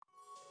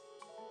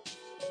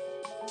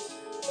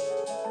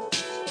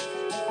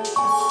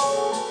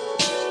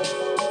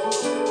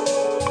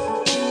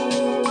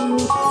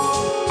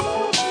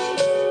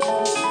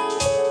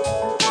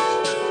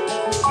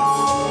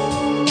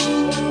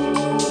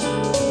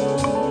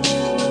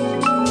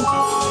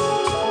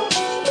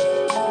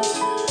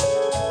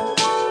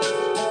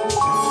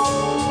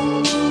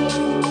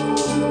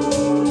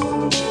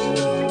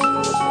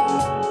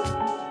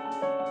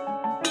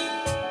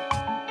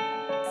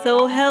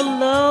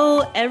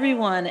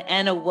everyone,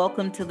 and a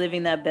welcome to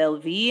Living That Belle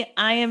Vie.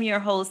 I am your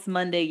host,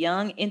 Monday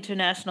Young,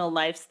 international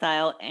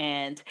lifestyle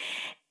and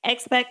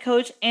expat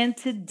coach. And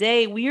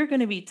today we are going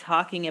to be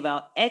talking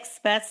about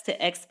expats to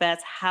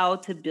expats, how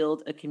to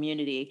build a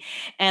community.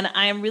 And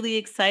I am really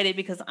excited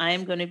because I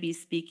am going to be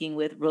speaking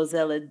with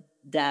Rosella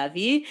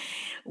Davy,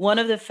 one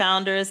of the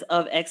founders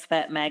of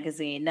Expat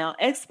Magazine. Now,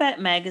 Expat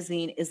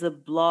Magazine is a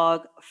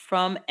blog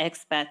from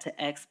expat to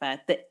expat.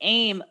 The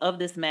aim of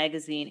this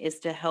magazine is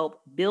to help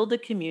build a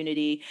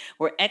community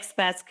where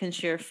expats can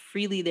share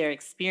freely their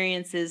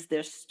experiences,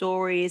 their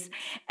stories,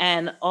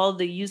 and all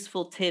the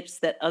useful tips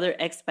that other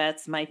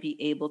expats might be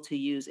able to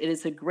use. It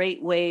is a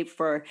great way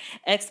for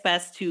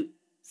expats to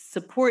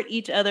support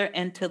each other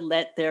and to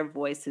let their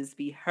voices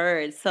be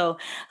heard. So,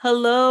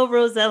 hello,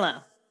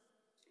 Rosella.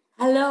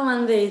 Hello,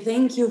 Monday.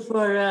 Thank you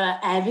for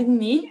having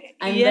me.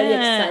 I'm very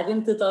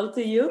excited to talk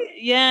to you.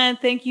 Yeah, and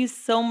thank you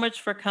so much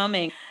for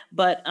coming.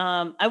 But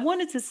I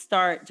wanted to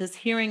start just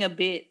hearing a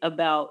bit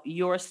about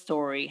your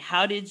story.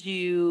 How did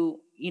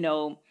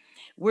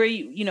where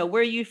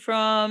are you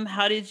from?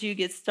 How did you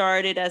get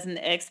started as an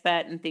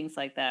expat and things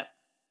like that?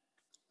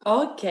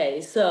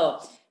 Okay, so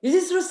this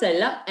is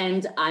Rosella,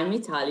 and I'm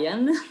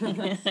Italian.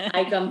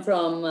 I come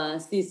from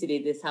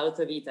Sicily, the south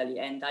of Italy,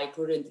 and I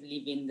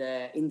currently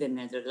live in the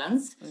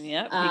Netherlands.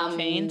 Yeah, big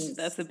change.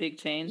 That's a big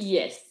change.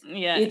 Yes,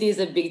 yeah, it is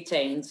a big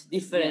change.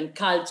 Different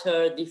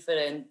culture,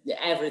 different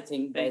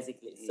everything,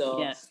 basically.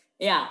 So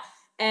yeah.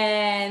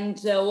 And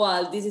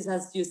well, this is,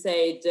 as you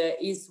said,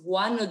 is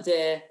one of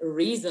the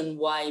reasons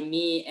why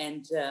me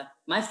and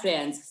my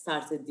friends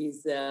started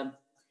this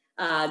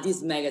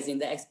magazine,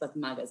 the Expat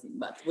Magazine.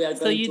 But we are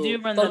going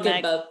to talk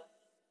about.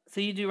 So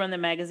you do run the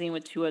magazine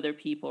with two other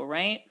people,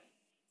 right?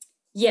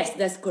 Yes,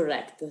 that's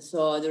correct.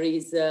 So there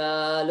is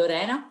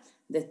Lorena,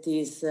 that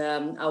is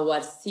our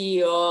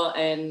CEO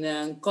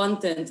and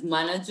content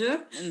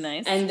manager.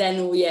 Nice. And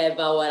then we have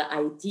our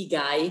IT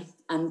guy,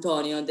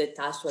 Antonio, that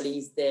actually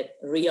is the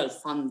real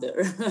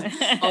founder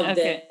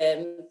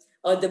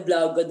of the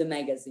blog, of the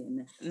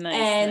magazine.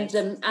 Nice.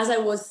 And as I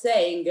was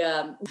saying,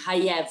 I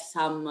have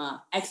some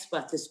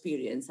expat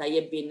experience. I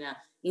have been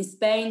in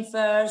Spain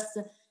first,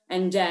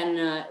 and then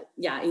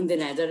in the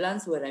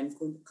Netherlands, where I'm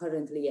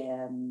currently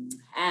am.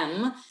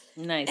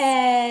 Nice.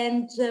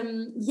 And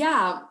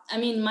I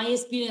mean, my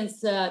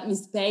experience in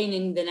Spain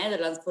and the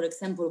Netherlands, for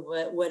example,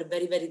 were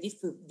very, very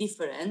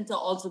different,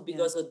 also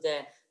because of the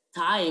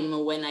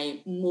time when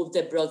I moved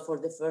abroad for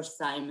the first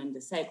time and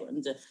the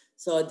second.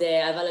 So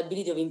the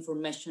availability of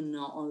information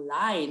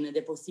online,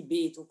 the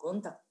possibility to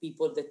contact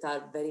people that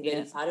are very,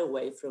 very far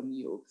away from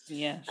you.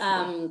 Yeah.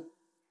 Sure.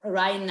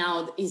 Right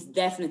now is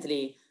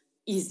definitely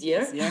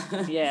easier.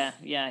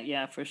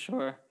 Yeah, for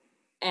sure.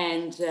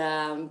 And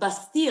but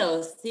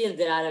still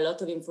there are a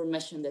lot of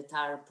information that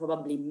are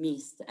probably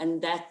missed,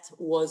 and that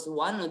was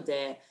one of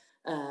the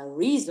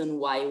reason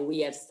why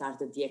we have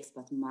started the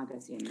Expat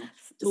Magazine,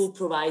 to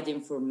provide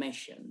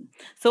information.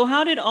 So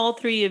how did all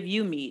three of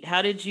you meet?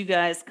 How did you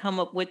guys come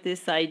up with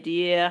this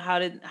idea? How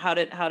did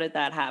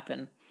that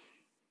happen?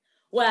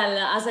 Well,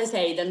 as I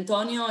said,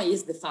 Antonio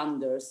is the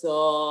founder,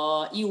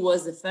 so he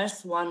was the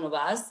first one of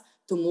us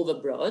to move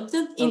abroad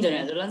in the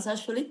Netherlands,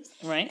 actually.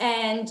 Right.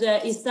 And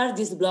he started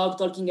this blog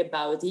talking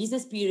about his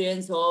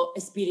experience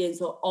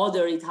of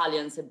other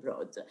Italians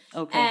abroad.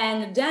 Okay.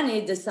 And then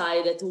he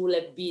decided it would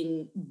have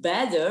been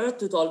better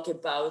to talk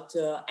about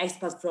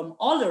expats from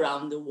all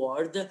around the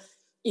world,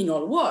 in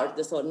all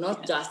world. So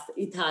not just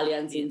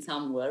Italians in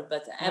somewhere,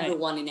 but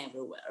everyone in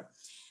everywhere.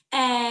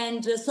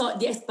 And so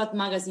the Expat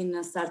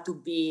Magazine started to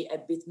be a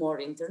bit more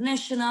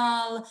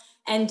international.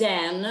 And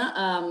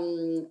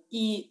then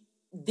he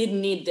did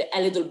need a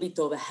little bit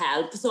of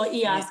help. So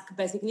he asked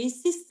basically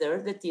his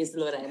sister, that is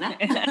Lorena.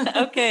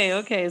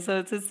 Okay. So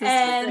it's his sister.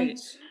 And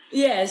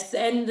yes,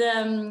 and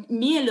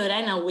me and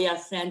Lorena, we are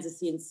friends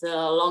since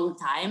a long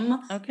time.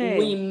 Okay.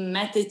 We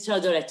met each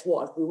other at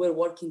work. We were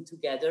working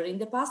together in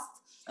the past.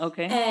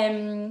 Okay.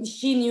 And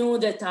she knew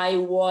that I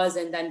was,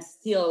 and I'm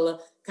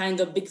still,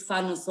 kind of big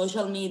fan of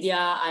social media.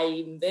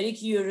 I'm very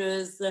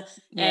curious,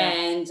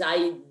 and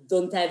I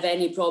don't have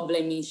any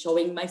problem in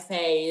showing my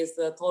face,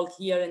 talk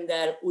here and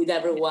there with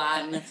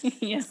everyone.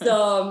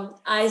 So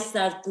I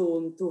start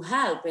to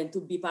help and to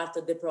be part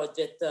of the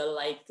project,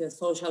 like a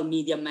social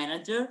media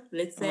manager,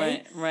 let's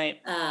say. Right.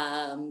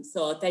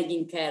 So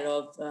taking care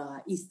of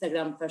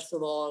Instagram first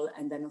of all,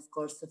 and then of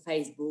course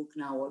Facebook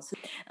now also.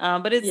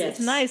 But it's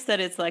nice that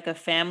it's like a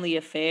family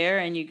affair,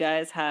 and you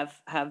guys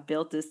have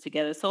built this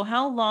together. So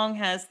how long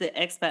has the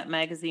Expat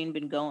Magazine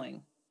been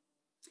going?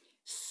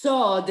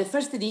 So the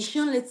first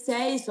edition, let's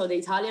say, so the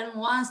Italian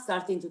one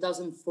started in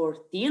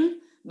 2014,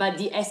 but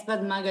the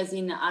Expat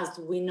Magazine as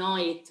we know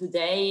it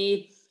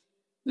today,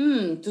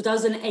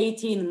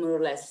 2018 more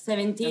or less,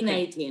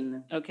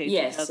 18. Okay,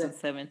 yes.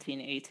 2017,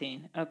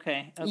 18.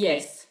 Okay.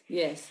 Yes.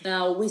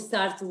 Now we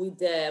start with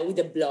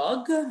the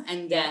blog,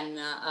 and then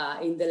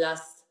in the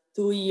last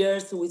 2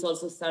 years we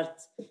also start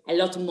a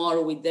lot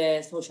more with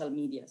the social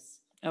medias.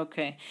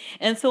 Okay.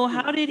 And so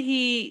how did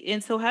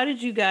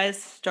you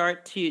guys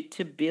start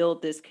to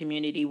build this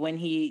community when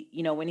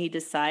when he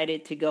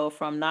decided to go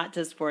from not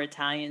just for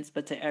Italians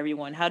but to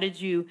everyone? How did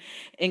you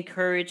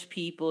encourage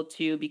people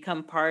to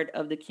become part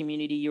of the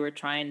community you were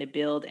trying to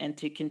build and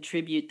to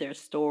contribute their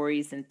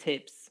stories and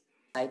tips?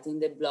 In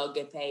the blog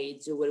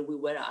page where we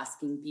were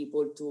asking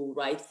people to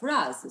write for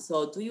us.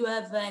 So, do you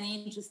have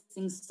any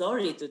interesting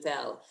story to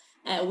tell?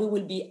 We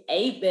will be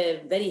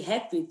very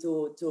happy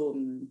to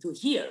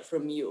hear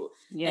from you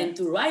Yeah. and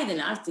to write an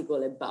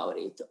article about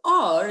it.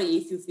 Or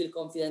if you feel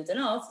confident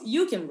enough,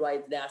 you can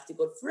write the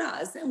article for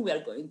us and we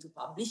are going to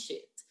publish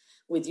it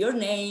with your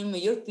name,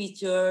 your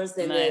pictures,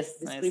 and a Nice, nice.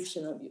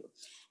 description of you.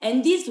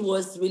 And this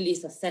was really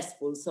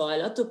successful. So a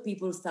lot of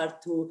people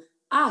start to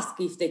ask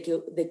if they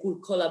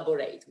could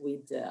collaborate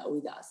with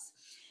us.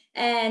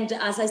 And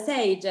as I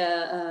said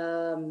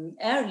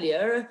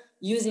earlier,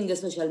 using the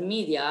social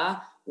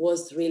media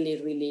was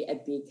really, really a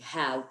big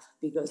help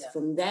because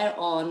from there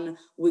on,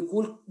 we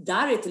could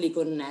directly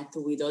connect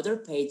with other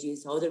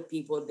pages, other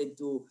people that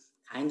do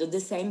kind of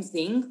the same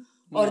thing,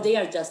 or they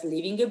are just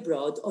living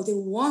abroad, or they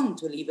want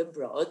to live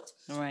abroad.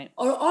 Right.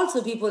 Or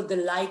also people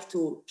that like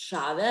to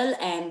travel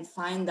and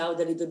find out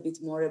a little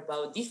bit more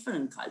about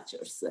different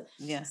cultures.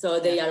 Yeah. So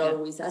they are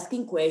always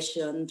asking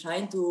questions,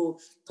 trying to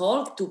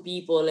talk to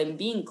people and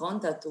be in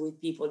contact with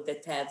people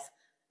that have,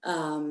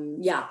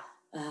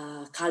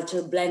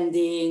 culture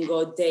blending,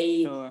 or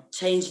they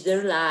change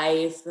their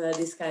life,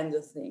 these kind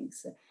of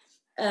things.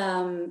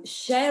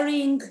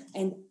 Sharing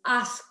and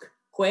ask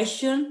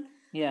question.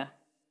 Yeah.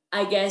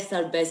 I guess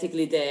are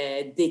basically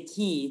the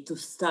key to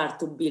start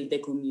to build the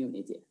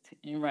community.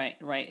 Right,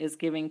 right. It's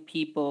giving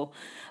people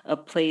a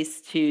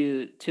place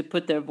to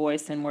put their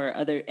voice in where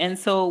other and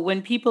so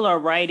when people are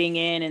writing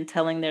in and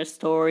telling their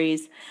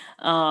stories,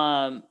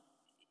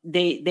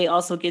 they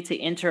also get to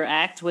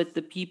interact with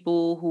the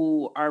people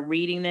who are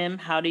reading them.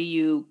 How do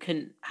you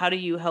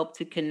help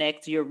to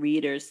connect your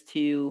readers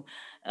to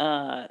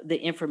the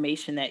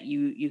information that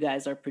you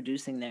guys are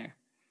producing there?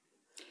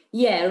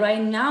 Yeah,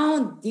 right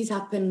now this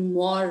happen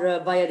more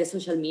via the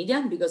social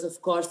media because,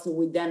 of course,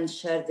 we then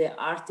share the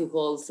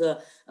articles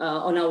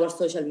on our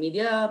social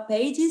media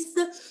pages.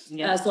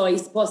 So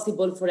it's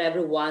possible for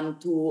everyone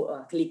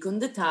to click on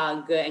the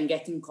tag and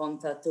get in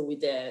contact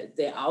with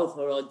the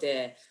author or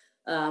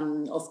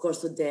of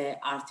course, the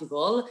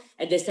article.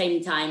 At the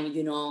same time,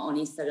 on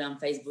Instagram,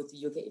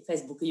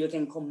 Facebook, you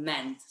can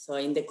comment. So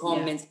in the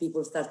comments,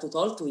 people start to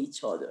talk to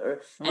each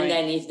other. Right. And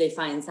then if they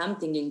find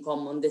something in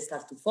common, they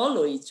start to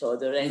follow each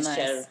other and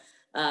share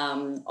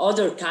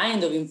other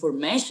kind of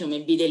information.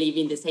 Maybe they live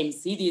in the same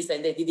cities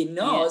and they didn't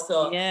know.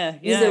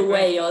 It's a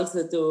way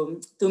also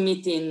to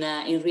meet in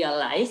real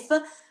life.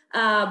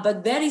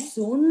 But very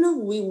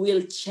soon we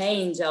will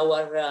change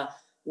our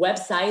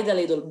website a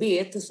little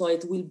bit, so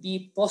it will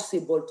be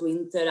possible to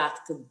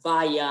interact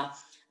via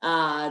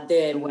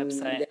the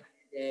website.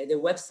 The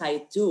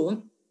website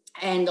too.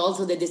 And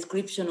also the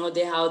description of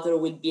the author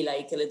will be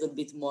like a little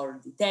bit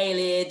more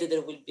detailed.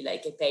 There will be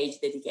like a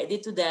page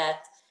dedicated to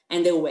that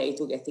and a way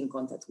to get in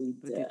contact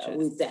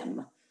with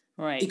them.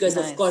 Right. Because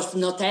of course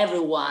not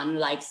everyone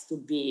likes to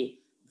be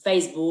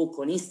Facebook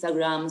or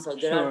Instagram. So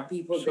there are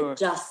people that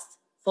just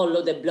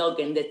follow the blog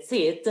and that's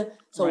it.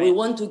 So we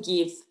want to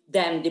give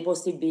them the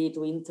possibility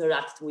to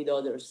interact with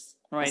others.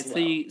 Right. As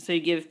well. So you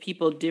give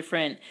people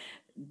different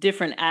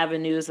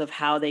avenues of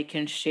how they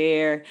can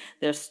share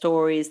their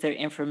stories, their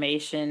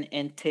information,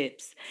 and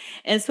tips.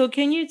 And so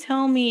can you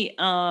tell me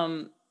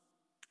how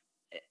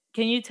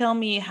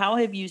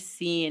have you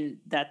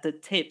seen that the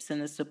tips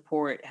and the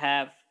support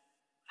have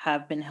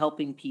been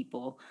helping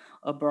people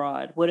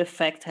abroad? What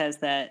effect has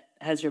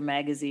your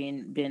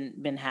magazine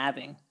been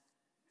having?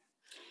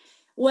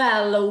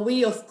 Well,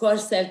 we of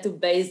course have to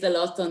base a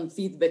lot on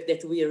feedback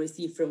that we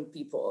receive from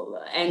people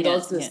and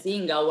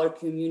seeing our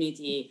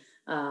community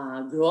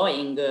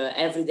growing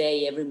every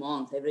day, every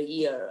month, every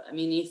year. I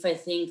mean, if I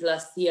think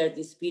last year,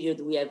 this period,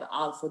 we have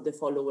half of the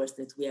followers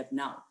that we have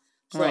now.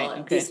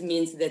 So this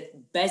means that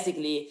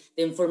basically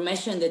the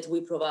information that we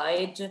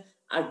provide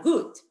are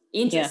good,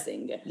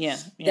 interesting.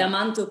 The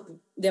amount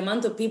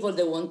of people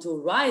that want to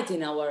write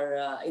in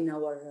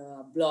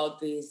our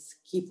blog is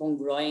keep on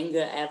growing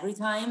every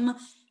time.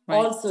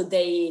 Right. Also,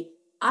 they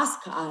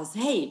ask us,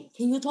 "Hey,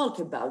 can you talk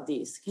about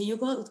this? Can you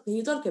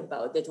talk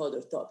about that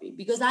other topic?"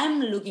 Because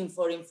I'm looking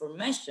for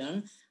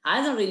information.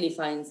 I don't really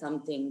find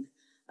something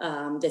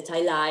that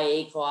I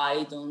like, or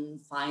I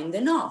don't find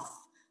enough.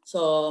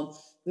 So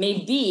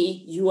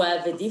maybe you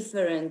have a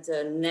different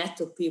net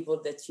of people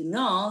that you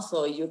know,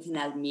 so you can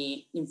help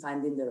me in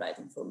finding the right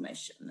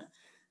information.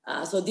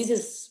 So this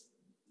is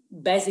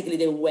basically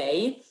the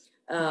way.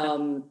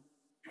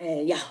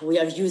 We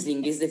are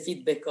using is the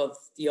feedback of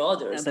the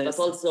others. But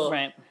also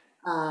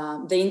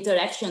the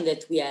interaction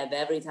that we have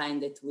every time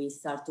that we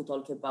start to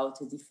talk about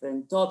a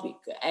different topic.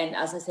 And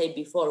as I said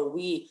before,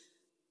 we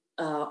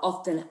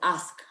often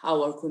ask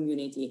our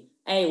community,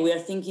 "Hey, we are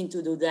thinking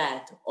to do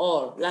that,"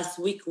 or "Last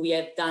week we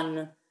have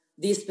done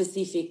this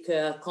specific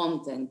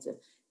content.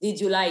 Did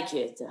you like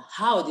it?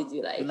 How did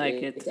you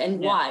like it? And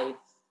why?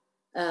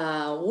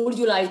 Would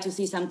you like to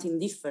see something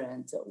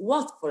different?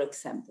 What, for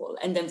example?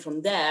 And then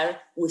from there,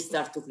 we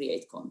start to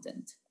create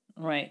content.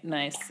 Right.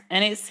 Nice.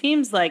 And it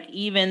seems like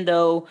even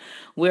though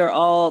we're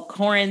all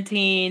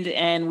quarantined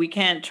and we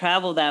can't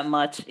travel that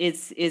much,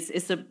 it's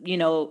a,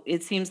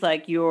 it seems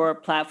like your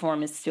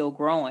platform is still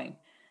growing.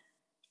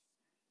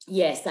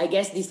 Yes, I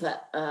guess this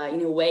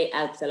in a way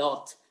helped a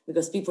lot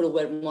because people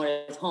were more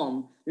at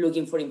home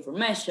looking for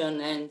information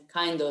and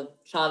kind of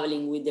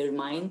traveling with their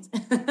mind.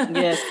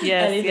 Yes,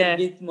 a little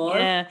bit more.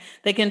 Yeah,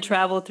 they can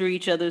travel through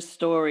each other's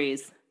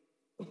stories.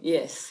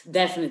 Yes,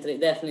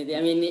 definitely.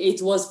 I mean,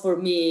 it was for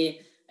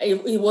me,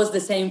 it was the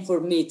same for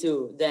me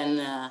too, then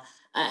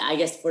I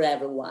guess for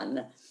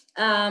everyone.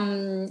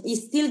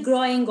 It's still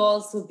growing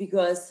also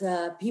because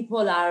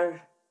people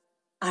are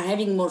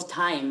having more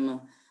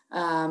time.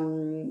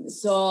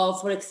 So,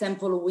 for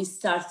example, we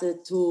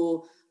started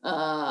to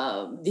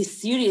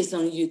this series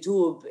on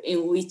YouTube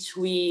in which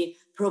we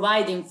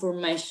provide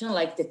information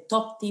like the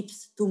top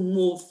tips to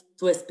move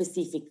to a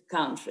specific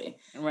country.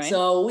 Right.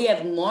 So we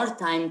have more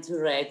time to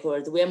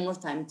record, we have more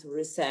time to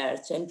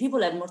research, and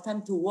people have more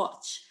time to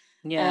watch.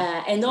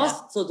 And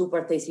also to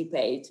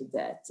participate to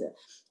that.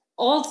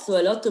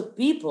 Also, a lot of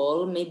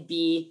people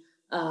maybe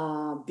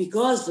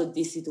because of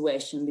this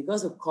situation,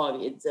 because of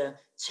COVID,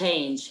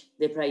 change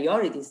the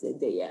priorities that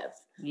they have.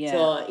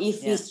 So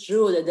if it's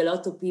true that a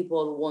lot of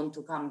people want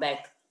to come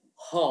back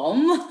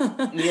home,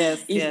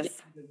 if they're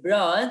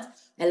abroad,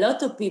 a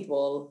lot of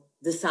people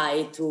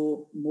decide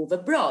to move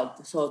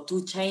abroad. So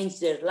to change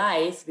their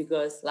life,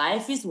 because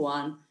life is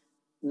one,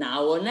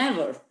 now or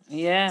never.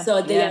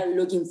 So they are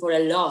looking for a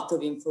lot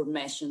of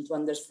information to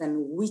understand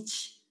what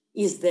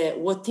is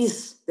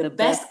the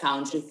best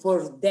country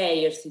for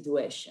their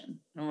situation.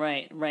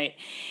 Right.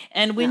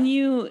 And when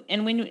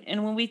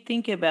when we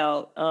think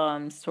about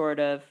sort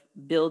of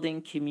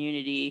building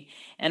community,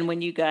 and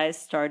when you guys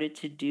started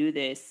to do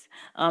this,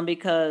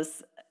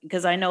 because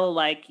I know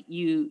like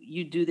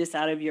you do this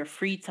out of your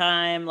free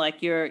time,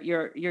 like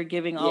you're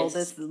giving all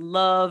this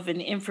love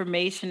and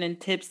information and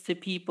tips to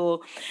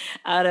people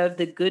out of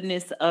the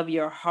goodness of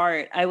your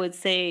heart. I would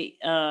say,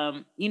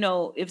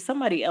 if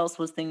somebody else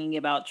was thinking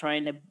about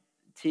trying to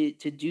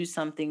do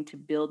something to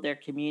build their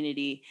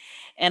community,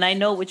 and I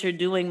know what you're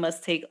doing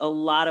must take a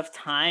lot of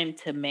time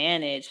to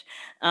manage.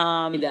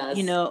 It does.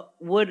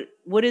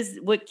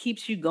 What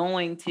keeps you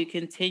going to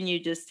continue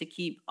just to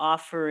keep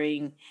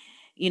offering,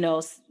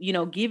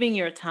 giving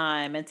your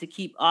time and to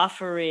keep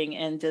offering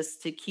and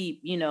just to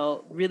keep,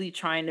 really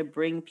trying to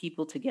bring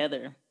people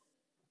together?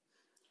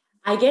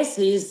 I guess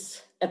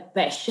it's a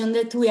passion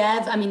that we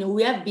have. I mean,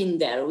 we have been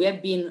there, we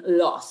have been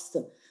lost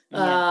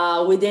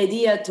with the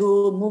idea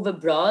to move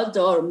abroad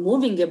or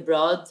moving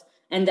abroad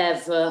and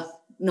have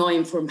no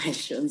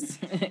information,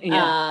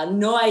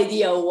 no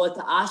idea what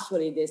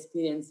actually the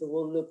experience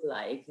will look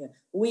like.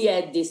 We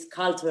had this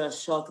cultural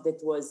shock that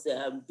was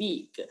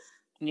big.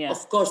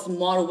 Of course,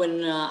 more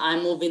when I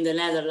moved in the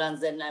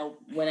Netherlands than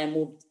when I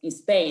moved in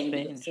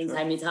Spain since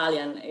I'm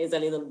Italian, it's a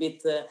little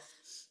bit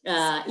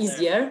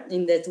easier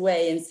in that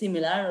way and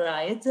similar,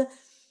 right?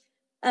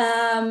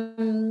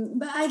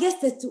 But I guess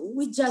that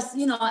we just,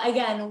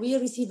 again, we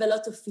receive a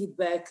lot of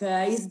feedback.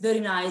 It's very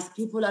nice.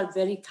 People are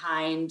very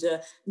kind.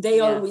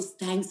 They always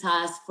thank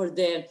us for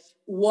the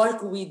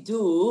work we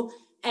do.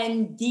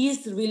 And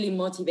this really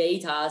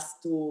motivates us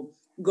to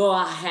go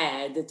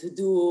ahead, to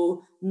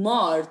do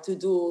more, to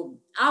do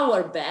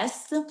our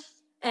best.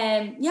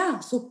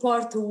 And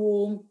support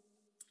who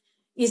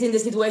is in the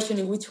situation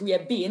in which we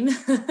have been.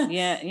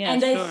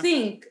 And I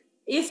think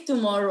if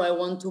tomorrow I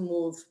want to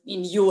move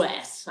in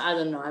US, I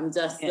don't know, I'm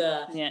just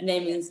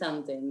naming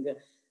something,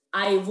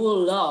 I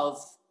would love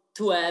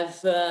to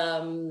have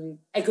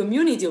a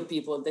community of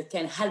people that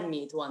can help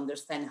me to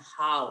understand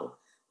how,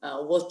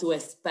 what to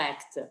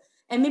expect,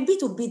 and maybe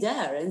to be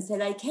there and say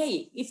like,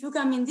 hey, if you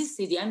come in this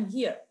city, I'm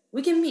here.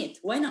 We can meet.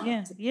 Why not?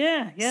 So,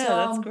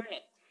 that's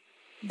great.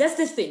 That's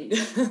the thing.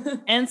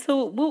 And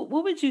so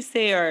what would you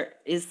say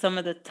is some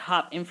of the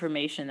top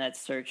information that's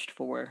searched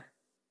for?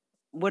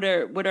 What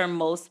are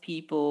most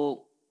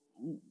people,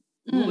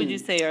 what would you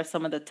say are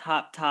some of the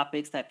top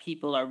topics that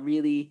people are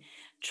really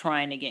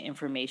trying to get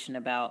information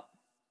about?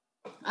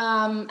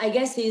 I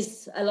guess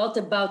it's a lot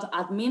about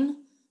admin.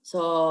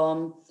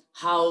 So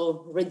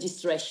how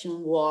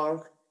registration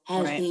work,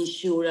 health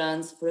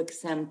insurance, for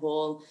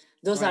example.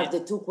 Those are the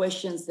two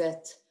questions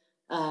that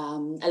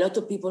a lot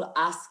of people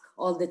ask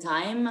all the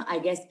time, I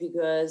guess,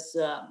 because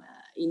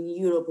in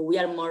Europe, we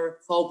are more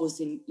focused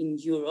in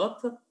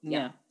Europe.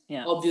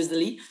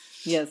 Obviously.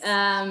 The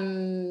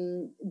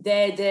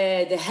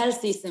health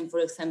system, for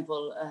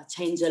example,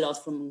 change a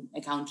lot from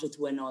a country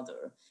to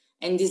another.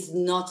 And it's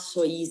not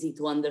so easy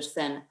to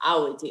understand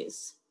how it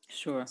is.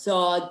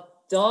 So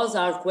those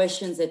are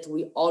questions that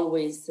we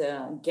always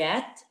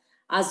get,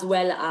 as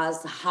well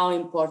as how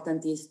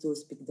important it is to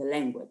speak the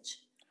language.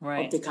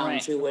 of the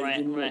country where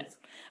you move.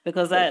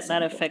 Because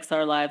that affects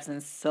our lives in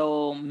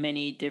so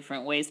many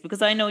different ways.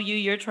 Because I know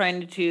you're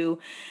trying to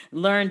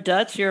learn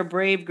Dutch. You're a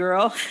brave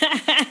girl.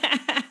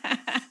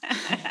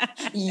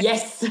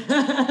 Yes.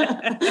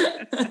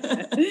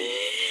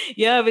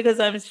 Yeah, because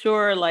I'm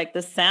sure like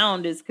the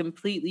sound is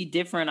completely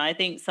different. I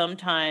think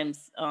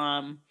sometimes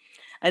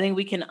I think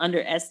we can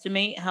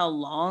underestimate how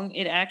long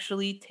it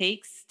actually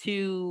takes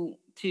to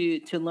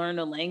learn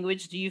a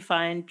language. Do you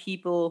find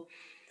people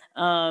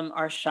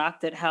are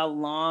shocked at how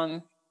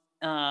long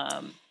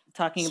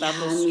talking about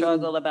the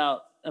struggle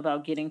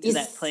about getting to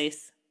that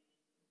place?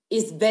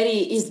 It's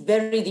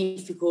very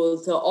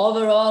difficult.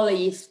 Overall,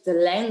 if the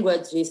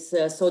language is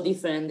so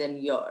different than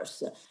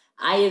yours,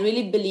 I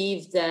really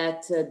believe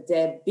that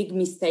the big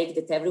mistake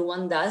that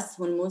everyone does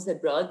when moves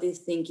abroad is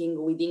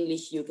thinking with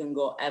English you can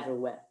go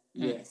everywhere.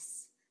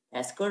 Yes,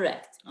 that's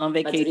correct. On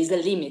vacation. But there is a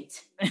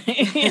limit.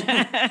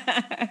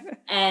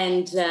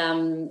 And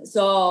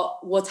so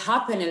what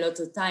happens a lot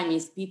of time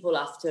is people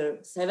after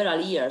several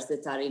years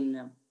that are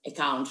in a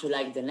country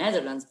like the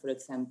Netherlands, for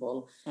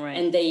example,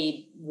 and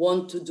they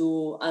want to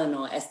do, I don't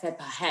know, a step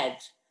ahead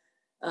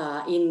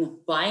in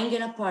buying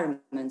an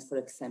apartment, for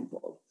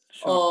example,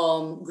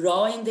 or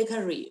growing the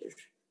career,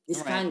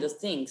 these kind of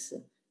things.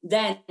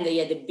 Then they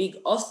had a big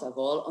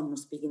obstacle on not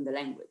speaking the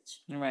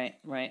language. Right.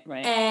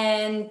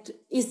 And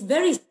it's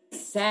very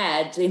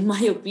sad, in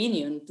my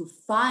opinion, to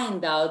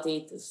find out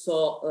it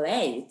so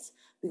late,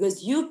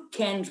 because you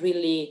can't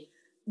really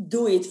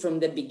do it from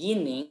the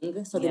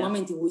beginning. So the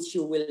moment in which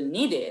you will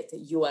need it,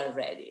 you are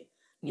ready.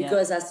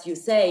 Because as you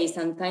say,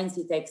 sometimes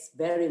it takes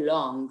very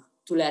long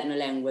to learn a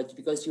language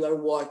because you are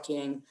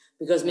working,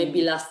 because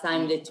maybe last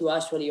time that you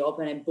actually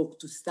opened a book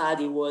to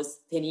study was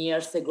 10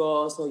 years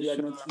ago, so you are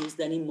not used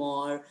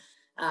anymore.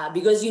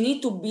 Because you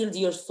need to build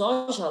your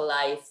social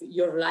life,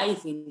 your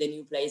life in the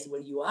new place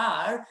where you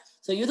are,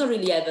 so you don't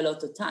really have a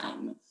lot of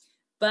time.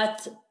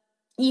 But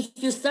if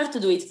you start to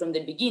do it from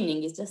the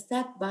beginning, it's just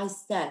step by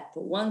step,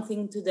 one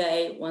thing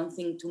today, one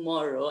thing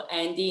tomorrow,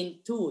 and in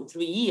 2-3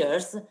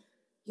 years,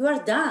 you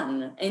are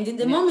done. And in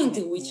the moment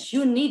in which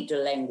you need the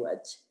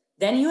language,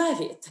 then you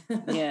have it.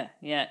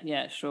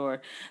 Yeah,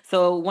 sure.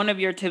 So one of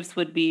your tips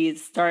would be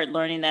start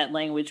learning that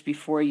language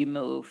before you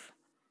move.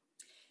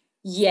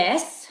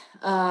 Yes,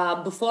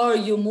 before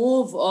you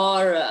move,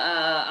 or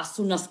as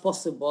soon as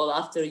possible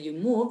after you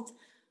moved,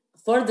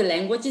 for the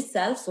language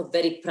itself, so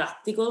very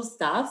practical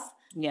stuff.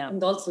 Yeah.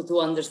 And also to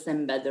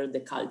understand better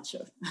the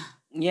culture.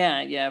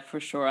 Yeah,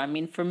 for sure. I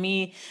mean, for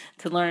me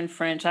to learn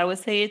French, I would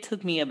say it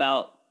took me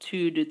about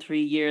 2 to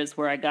 3 years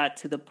where I got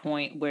to the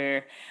point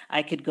where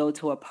I could go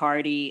to a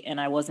party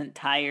and I wasn't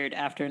tired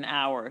after an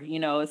hour. You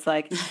know, it's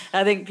like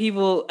I think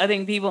people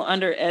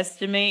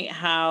underestimate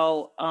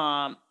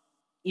how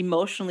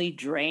emotionally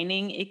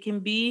draining it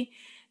can be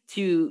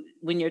to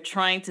when you're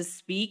trying to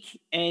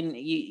speak and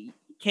you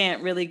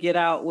can't really get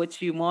out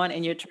what you want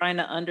and you're trying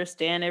to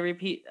understand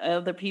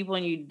other people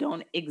and you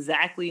don't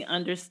exactly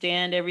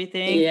understand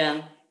everything.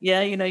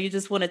 Yeah, you know, you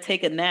just want to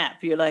take a nap.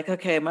 You're like,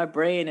 okay, my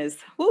brain is,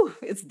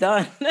 it's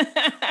done.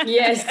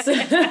 Yes,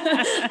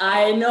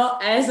 I know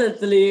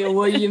exactly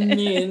what you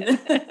mean.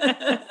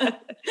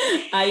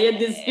 I get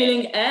this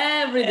feeling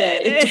every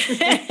day.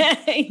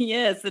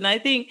 Yes, and I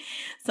think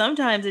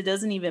sometimes it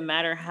doesn't even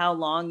matter how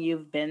long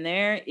you've been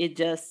there. It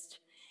just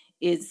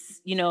is,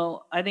 you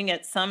know, I think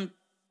at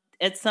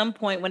some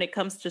point when it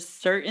comes to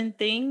certain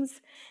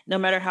things, no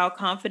matter how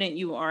confident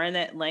you are in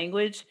that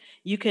language,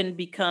 you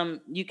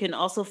can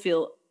also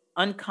feel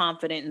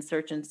unconfident in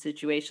certain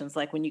situations,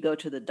 like when you go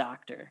to the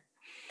doctor.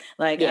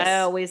 Like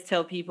I always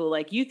tell people,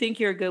 like, you think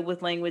you're good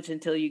with language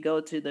until you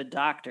go to the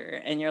doctor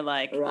and you're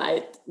like,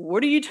 right,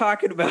 what are you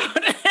talking about?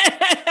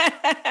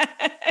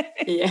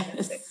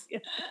 Yes.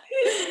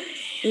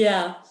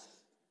 Yeah.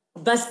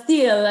 But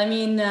still, I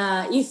mean,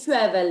 if you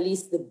have at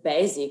least the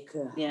basic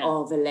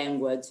of a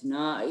language,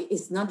 no,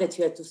 it's not that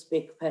you have to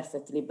speak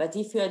perfectly, but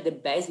if you have the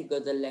basic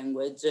of the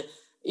language,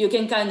 you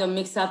can kind of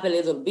mix up a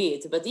little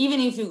bit. But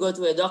even if you go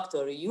to a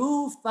doctor,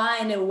 you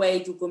find a way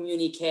to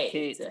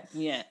communicate.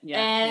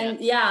 And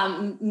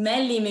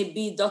mainly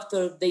maybe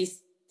doctor, they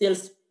still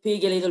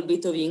speak a little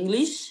bit of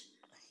English,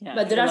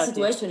 but there are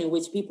situations in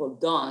which people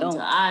don't.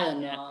 I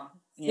don't know.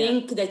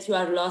 Think that you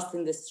are lost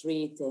in the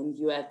street and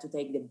you have to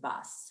take the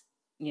bus.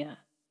 Yeah.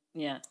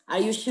 Are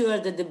you sure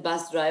that the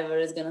bus driver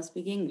is going to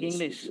speak English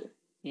with you?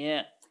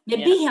 Yeah.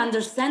 Maybe he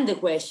understands the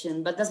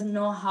question, but doesn't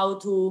know how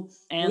to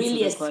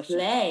really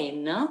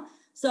explain. No?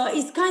 So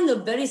it's kind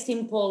of very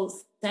simple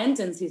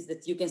sentences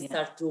that you can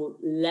start to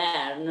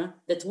learn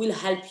that will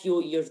help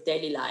you your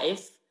daily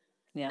life.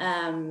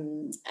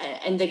 And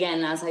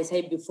again, as I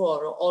said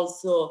before,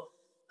 also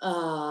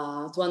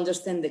to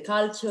understand the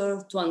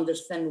culture, to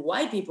understand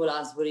why people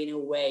answer in a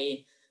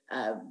way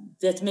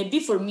that maybe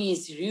for me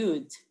is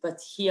rude, but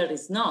here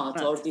is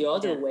not, or the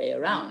other way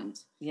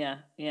around. Yeah.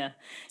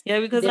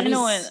 Because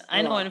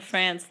I know in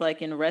France,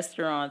 like in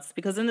restaurants,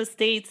 because in the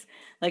States,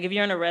 like if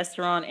you're in a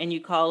restaurant and you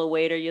call a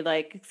waiter, you're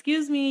like,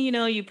 excuse me, you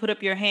know, you put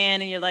up your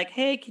hand and you're like,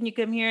 hey, can you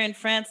come here? In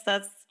France,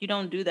 you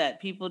don't do that.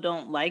 People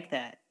don't like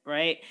that.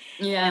 right?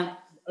 Yeah.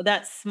 And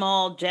that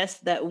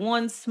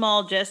one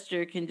small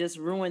gesture can just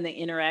ruin the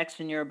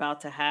interaction you're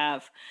about to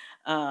have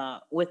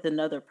with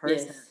another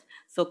person. Yes.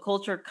 So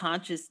culture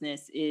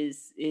consciousness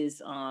is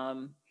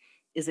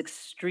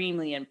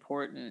extremely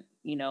important,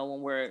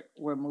 when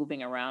we're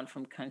moving around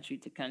from country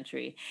to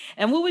country.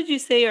 And what would you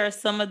say are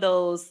some of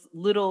those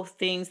little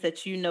things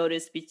that you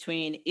noticed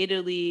between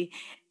Italy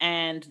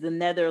and the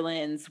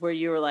Netherlands where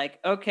you were like,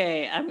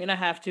 okay, I'm gonna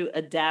have to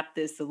adapt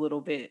this a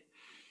little bit?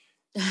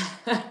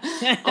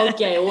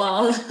 Okay,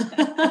 well,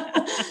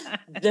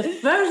 the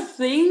first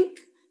thing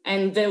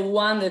and the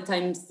one that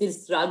I'm still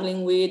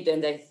struggling with,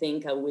 and I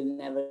think I will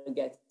never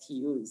get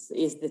used,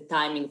 is the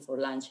timing for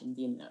lunch and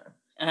dinner.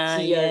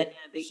 Yeah,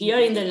 Here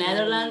in the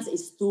Netherlands,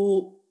 it's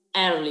too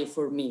early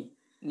for me.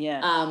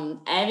 Yeah.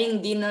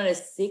 Having dinner at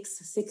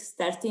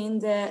 6:30 in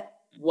the,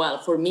 well,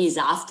 for me is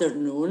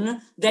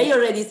afternoon. They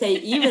already say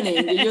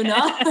evening,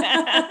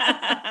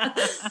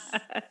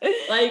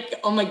 Like,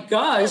 oh my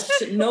gosh,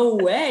 no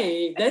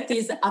way. That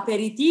is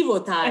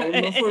aperitivo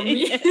time for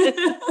me.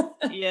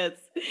 Yes.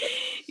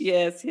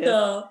 Yes.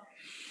 So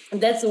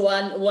that's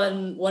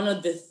one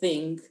of the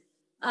things.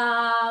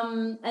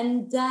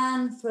 And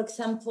then, for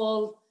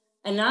example,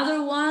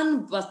 another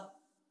one, but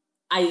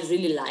I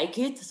really like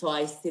it, so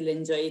I still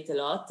enjoy it a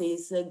lot,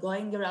 is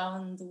going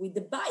around with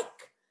the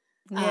bike.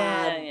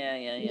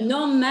 Yeah.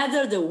 No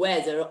matter the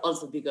weather,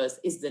 also because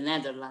it's the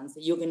Netherlands,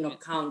 you cannot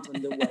count on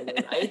the weather,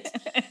 right?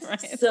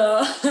 Right.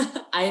 So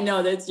I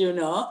know that you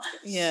know.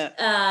 Yeah.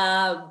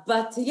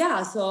 But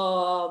yeah,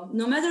 so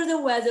no matter the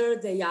weather,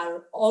 they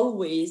are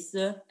always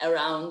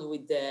around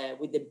with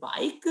the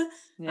bike,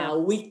 Yeah.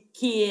 with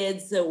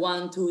kids,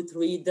 1, 2,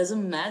 3,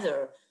 doesn't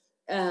matter.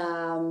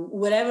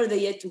 Wherever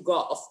they had to go,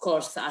 of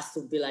course, has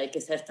to be like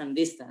a certain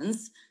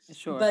distance.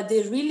 Sure. But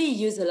they really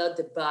use a lot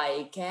the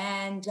bike,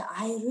 and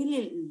I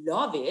really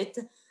love it.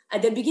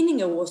 At the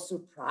beginning, I was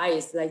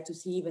surprised, like to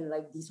see even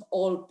like these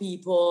old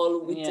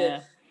people with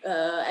a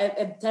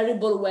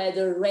terrible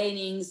weather,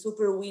 raining,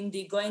 super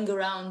windy, going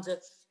around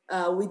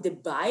with the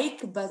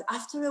bike. But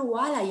after a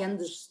while, I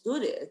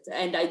understood it,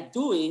 and I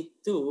do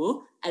it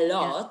too a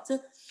lot. Yeah.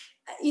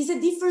 It's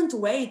a different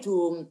way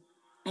to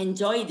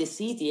enjoy the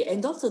city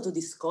and also to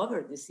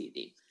discover the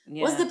city.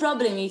 Yeah. What's the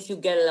problem if you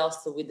get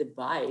lost with the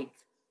bike?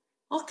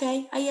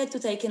 Okay, I had to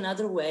take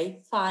another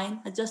way.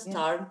 Fine, I just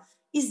turn.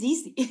 It's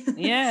easy.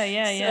 Yeah.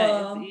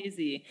 It's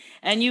easy.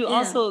 And you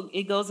also,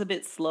 it goes a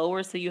bit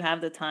slower, so you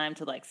have the time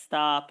to like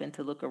stop and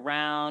to look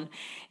around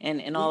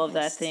and all of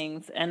that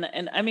things. And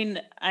I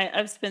mean,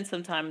 I've spent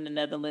some time in the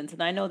Netherlands,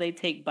 and I know they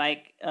take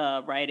bike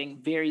riding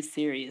very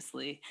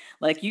seriously.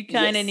 Like you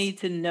kind of need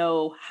to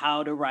know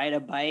how to ride a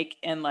bike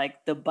and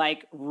like the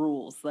bike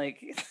rules. Like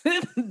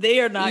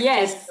they are not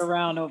kidding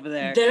around over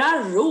there. There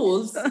are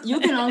rules. You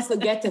can also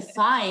get a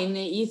fine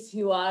if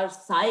you are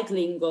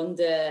cycling on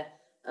the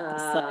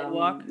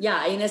sidewalk.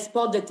 Yeah, in a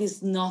spot that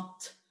is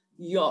not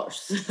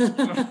yours.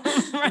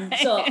 Right.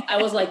 So I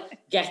was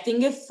like,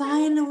 getting a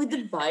fine with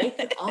the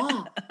bike?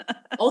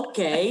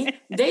 Okay.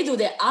 They do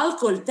the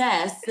alcohol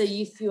test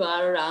if you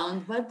are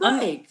around by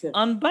bike.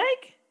 On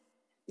bike?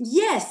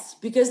 Yes,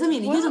 because I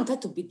mean, you don't have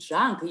to be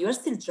drunk. You are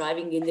still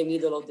driving in the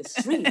middle of the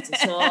street.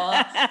 So,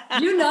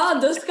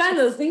 those kind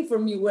of things for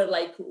me were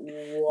like,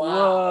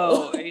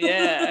 wow. Whoa.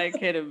 Yeah, I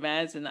can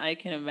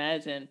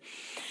imagine.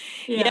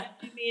 Yeah,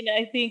 I mean,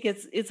 I think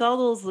it's all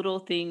those little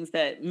things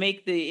that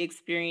make the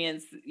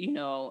experience,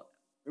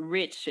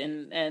 rich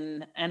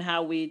and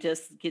how we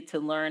just get to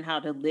learn how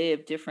to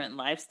live different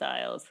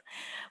lifestyles.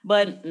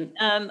 But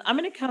I'm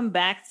going to come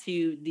back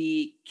to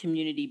the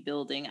community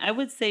building. I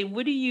would say,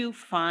 what do you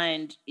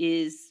find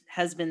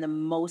has been the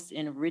most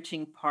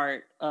enriching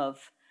part of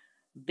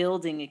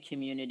building a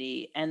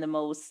community, and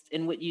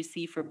what you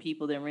see for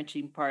people, the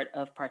enriching part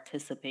of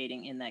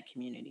participating in that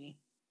community?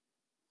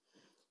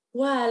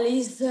 Well,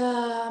 is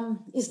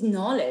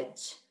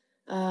knowledge.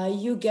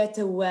 You get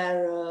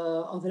aware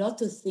of a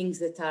lot of things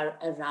that are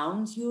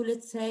around you,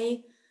 let's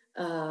say.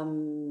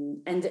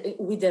 And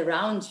with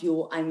around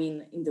you, I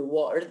mean in the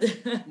world.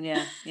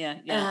 Yeah.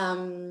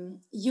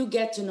 You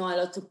get to know a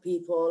lot of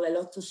people, a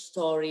lot of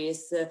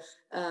stories.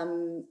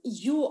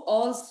 You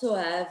also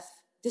have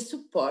the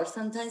support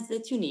sometimes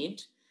that you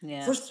need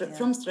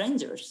from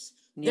strangers.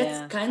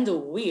 That's kind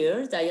of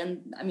weird. I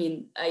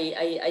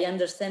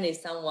understand if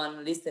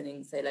someone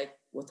listening say like,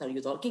 what are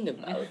you talking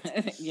about?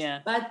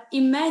 But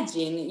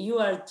imagine you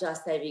are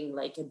just having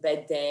like a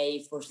bad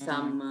day for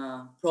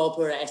some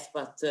proper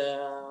expat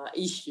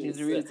issues.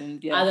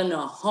 I don't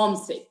know,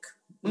 homesick.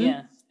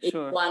 It's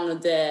one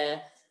of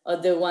the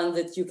ones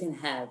that you can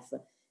have.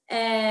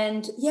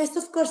 And yes,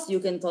 of course, you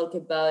can talk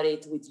about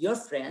it with your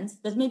friends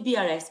that maybe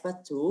are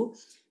expat too,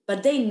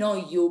 but they know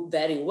you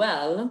very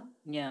well.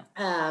 Yeah.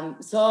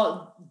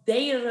 So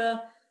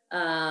their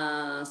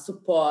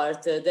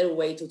support, their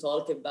way to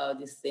talk about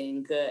this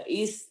thing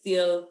is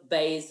still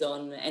based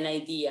on an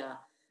idea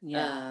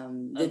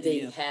that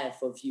they have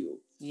of you.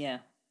 Yeah.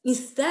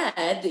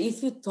 Instead,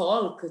 if you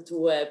talk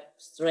to a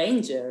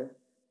stranger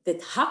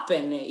that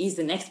is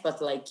an expat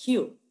like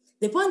you,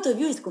 the point of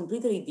view is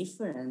completely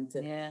different.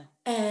 Yeah.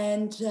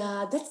 And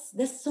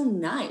that's so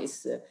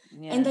nice.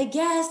 Yeah. And I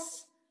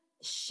guess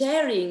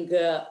sharing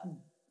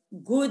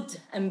good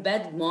and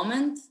bad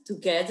moments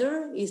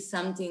together is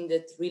something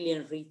that really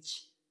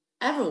enrich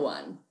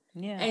everyone.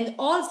 Yeah. And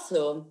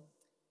also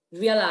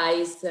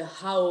realize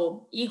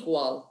how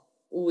equal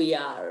we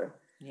are.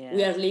 Yeah.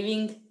 We are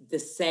living the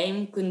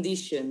same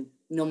condition,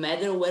 no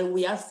matter where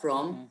we are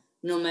from,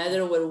 no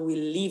matter where we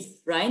live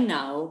right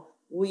now,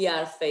 we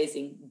are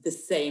facing the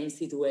same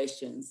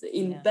situations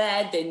in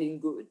bad and in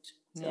good.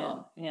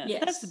 So, yes.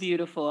 That's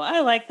beautiful. I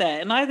like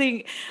that. And I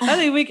think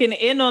we can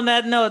end on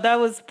that note. That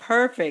was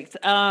perfect.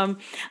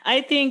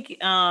 I think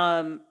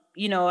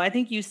I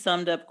think you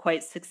summed up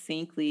quite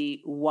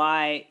succinctly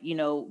why,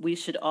 we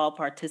should all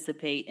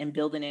participate in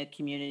building a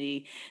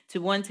community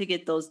to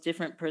get those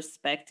different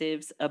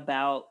perspectives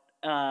about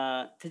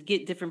to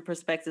get different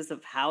perspectives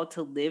of how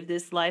to live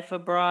this life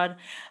abroad,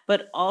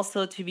 but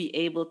also to be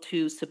able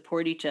to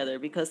support each other,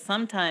 because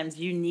sometimes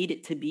you need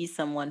it to be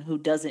someone who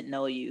doesn't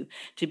know you,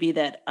 to be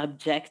that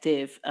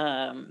objective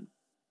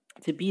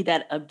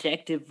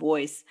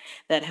voice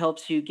that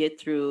helps you get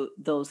through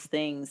those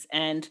things,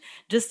 and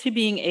just to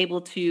being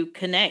able to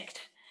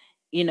connect,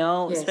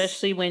 Yes.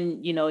 especially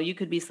when, you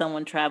could be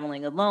someone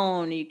traveling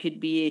alone, you could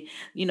be,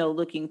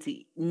 looking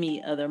to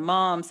meet other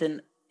moms,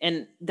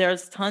 and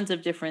there's tons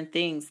of different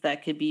things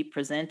that could be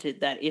presented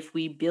that if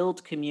we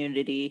build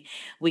community,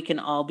 we can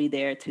all be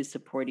there to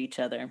support each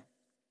other.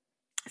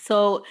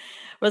 So,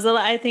 Rosella,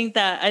 I think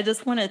that I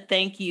just want to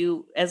thank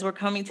you as we're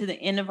coming to the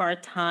end of our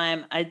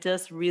time. I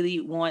just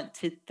really want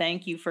to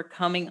thank you for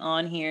coming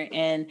on here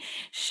and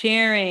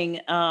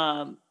sharing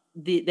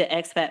the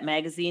Expat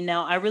Magazine.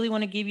 Now, I really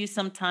want to give you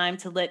some time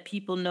to let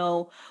people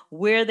know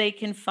where they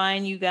can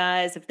find you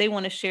guys, if they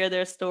want to share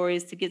their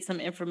stories, to get some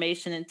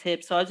information and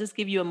tips. So I'll just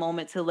give you a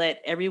moment to let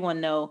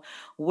everyone know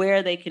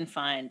where they can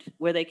find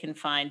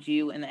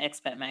you in the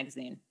Expat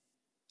Magazine.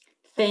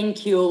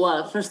 Thank you.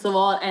 Well, first of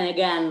all, and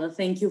again,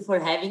 thank you for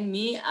having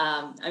me.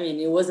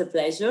 It was a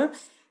pleasure.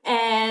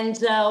 And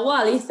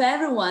if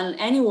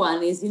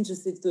anyone is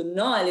interested to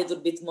know a little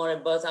bit more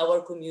about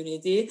our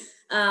community,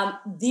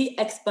 the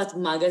Expat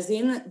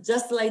Magazine,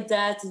 just like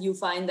that, you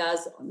find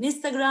us on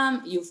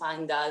Instagram, you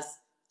find us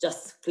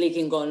just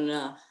clicking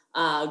on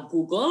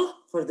Google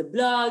for the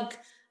blog,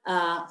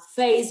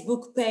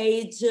 Facebook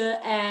page,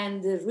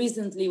 and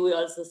recently we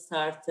also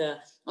start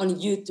on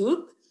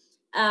YouTube.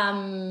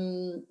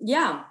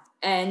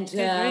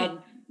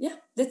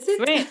 That's it.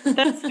 Great.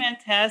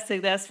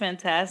 That's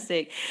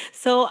fantastic.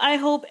 So I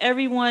hope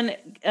everyone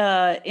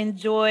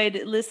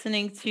enjoyed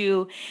listening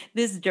to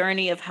this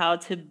journey of how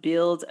to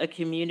build a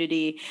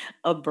community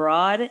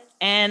abroad.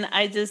 And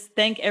I just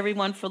thank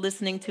everyone for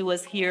listening to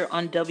us here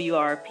on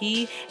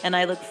WRP. And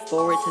I look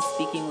forward to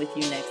speaking with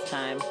you next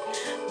time.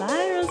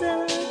 Bye,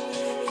 Rosella.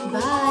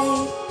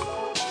 Bye.